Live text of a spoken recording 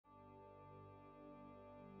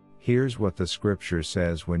Here's what the scripture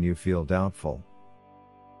says when you feel doubtful.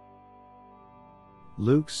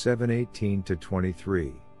 Luke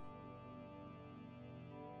 7:18-23.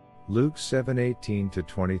 Luke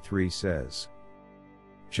 7:18-23 says,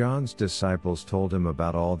 John's disciples told him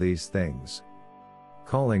about all these things.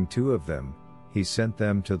 Calling 2 of them, he sent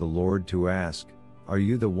them to the Lord to ask, "Are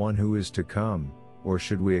you the one who is to come, or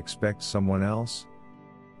should we expect someone else?"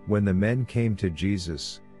 When the men came to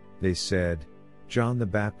Jesus, they said, "John the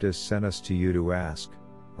Baptist sent us to you to ask,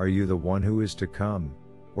 'Are you the one who is to come,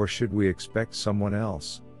 or should we expect someone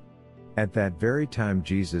else?'" At that very time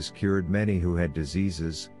Jesus cured many who had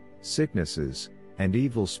diseases, sicknesses, and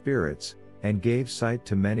evil spirits, and gave sight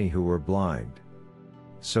to many who were blind.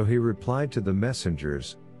 So he replied to the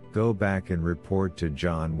messengers, "Go back and report to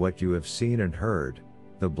John what you have seen and heard: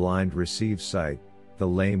 the blind receive sight, the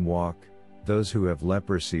lame walk, those who have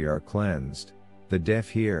leprosy are cleansed, the deaf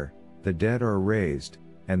hear, the dead are raised,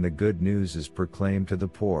 and the good news is proclaimed to the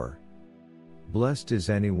poor. Blessed is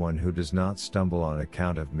anyone who does not stumble on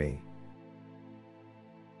account of me."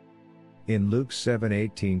 In Luke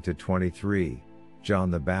 7:18-23, John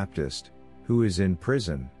the Baptist, who is in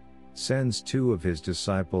prison, sends 2 of his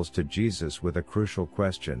disciples to Jesus with a crucial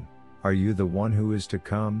question: "Are you the one who is to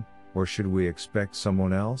come, or should we expect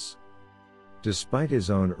someone else?" Despite his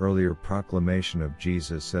own earlier proclamation of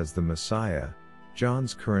Jesus as the Messiah,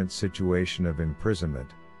 John's current situation of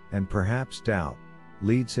imprisonment, and perhaps doubt,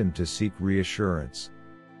 leads him to seek reassurance.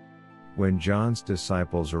 When John's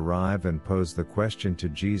disciples arrive and pose the question to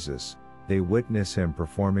Jesus, they witness him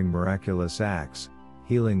performing miraculous acts,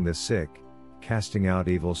 healing the sick, casting out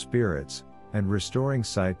evil spirits, and restoring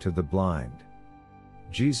sight to the blind.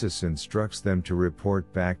 Jesus instructs them to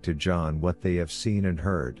report back to John what they have seen and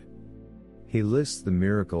heard. He lists the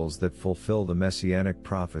miracles that fulfill the messianic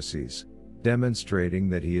prophecies, demonstrating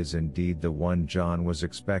that he is indeed the one John was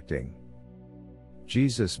expecting.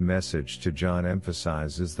 Jesus' message to John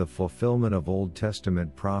emphasizes the fulfillment of Old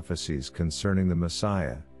Testament prophecies concerning the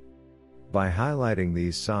Messiah. By highlighting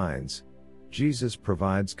these signs, Jesus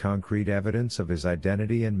provides concrete evidence of his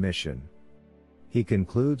identity and mission. He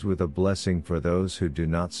concludes with a blessing for those who do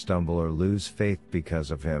not stumble or lose faith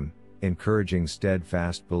because of him, encouraging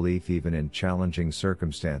steadfast belief even in challenging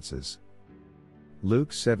circumstances.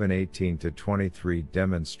 Luke 7:18-23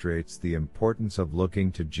 demonstrates the importance of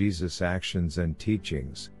looking to Jesus' actions and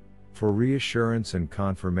teachings for reassurance and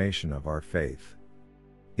confirmation of our faith.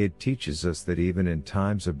 It teaches us that even in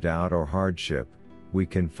times of doubt or hardship, we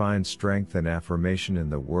can find strength and affirmation in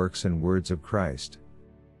the works and words of Christ.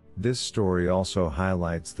 This story also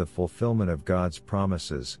highlights the fulfillment of God's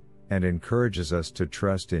promises, and encourages us to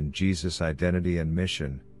trust in Jesus' identity and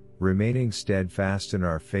mission, remaining steadfast in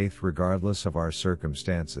our faith regardless of our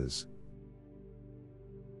circumstances.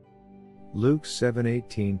 Luke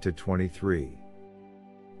 7:18-23.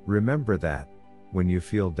 Remember that, when you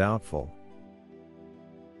feel doubtful,